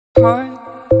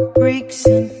Heartbreaks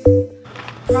and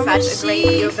Such a great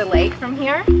view of the lake from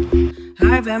here.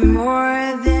 I've had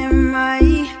more than my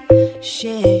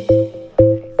share.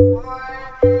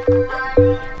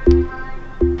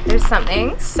 There's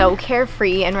something so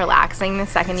carefree and relaxing the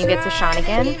second you get to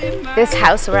Shawnigan. This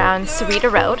house around Sarita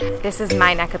Road, this is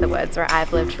my neck of the woods where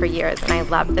I've lived for years, and I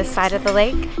love this side of the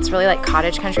lake. It's really like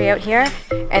cottage country out here,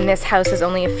 and this house is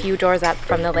only a few doors up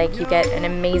from the lake. You get an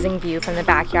amazing view from the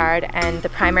backyard, and the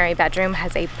primary bedroom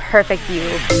has a perfect view.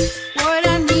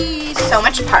 So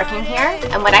much parking here,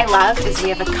 and what I love is we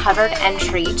have a covered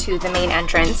entry to the main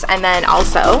entrance, and then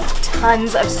also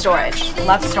tons of storage.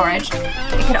 Love storage.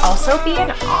 It could also be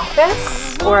an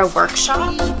office or a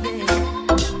workshop.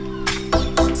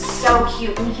 So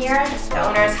cute in here. The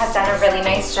owners have done a really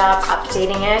nice job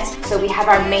updating it. So we have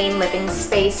our main living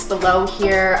space below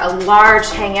here, a large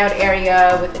hangout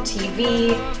area with a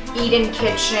TV, eat-in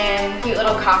kitchen, cute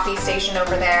little coffee station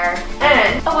over there,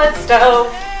 and a wood stove.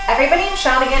 Everybody in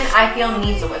Shawnigan, I feel,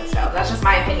 needs a wood stove. That's just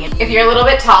my opinion. If you're a little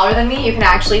bit taller than me, you can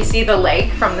actually see the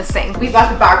lake from the sink. We've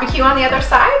got the barbecue on the other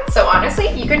side, so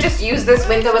honestly, you could just use this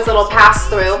window as a little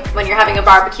pass-through when you're having a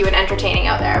barbecue and entertaining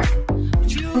out there.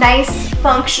 Nice,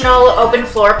 functional, open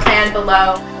floor plan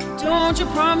below. Don't you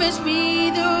promise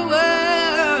me the world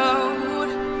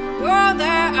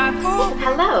that I hope.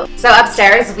 Hello. So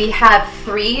upstairs we have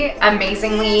 3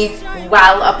 amazingly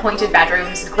well-appointed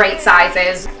bedrooms, great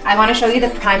sizes. I want to show you the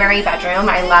primary bedroom.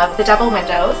 I love the double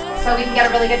windows, so we can get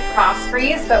a really good cross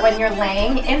breeze, but when you're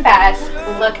laying in bed,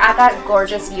 look at that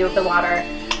gorgeous view of the water.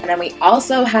 And then we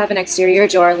also have an exterior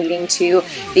door leading to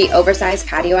the oversized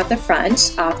patio at the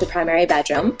front of the primary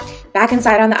bedroom. Back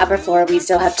inside on the upper floor, we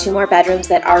still have 2 more bedrooms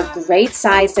that are great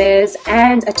sizes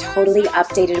and a totally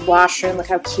updated washroom. Look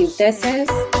how cute this is.